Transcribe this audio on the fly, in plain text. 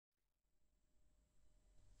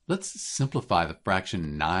Let's simplify the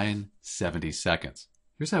fraction 9/72.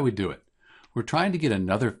 Here's how we do it. We're trying to get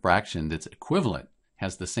another fraction that's equivalent,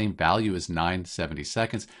 has the same value as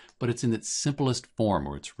 9/72, but it's in its simplest form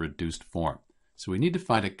or its reduced form. So we need to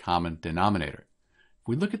find a common denominator. If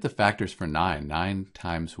we look at the factors for 9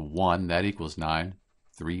 times 1, that equals 9.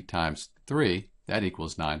 3 times 3, that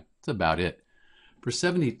equals 9. That's about it. For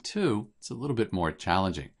 72, it's a little bit more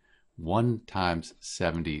challenging. 1 times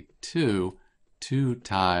 72, 2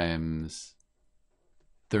 times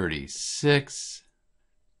 36,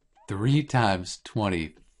 3 times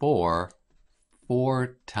 24,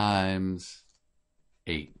 4 times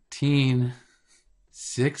 18,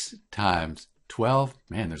 6 times 12,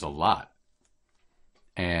 man, there's a lot,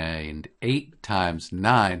 and 8 times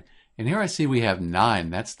 9, and here I see we have 9,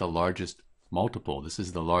 that's the largest multiple. This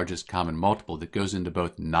is the largest common multiple that goes into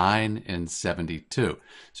both 9 and 72.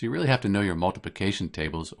 So you really have to know your multiplication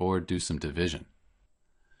tables or do some division.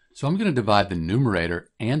 So I'm going to divide the numerator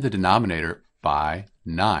and the denominator by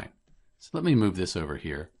 9. So let me move this over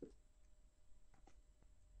here.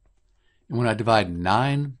 And when I divide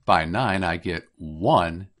 9 by 9, I get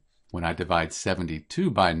 1. When I divide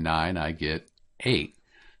 72 by 9, I get 8.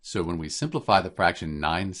 So when we simplify the fraction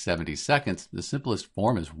 9/72, the simplest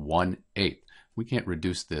form is 1/8. We can't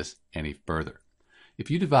reduce this any further. If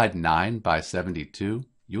you divide 9 by 72,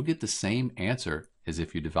 you'll get the same answer as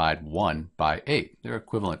if you divide 1 by 8. They're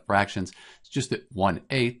equivalent fractions. It's just that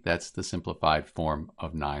 1/8, that's the simplified form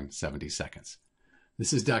of 9/72.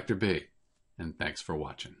 This is Dr. B, and thanks for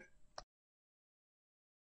watching.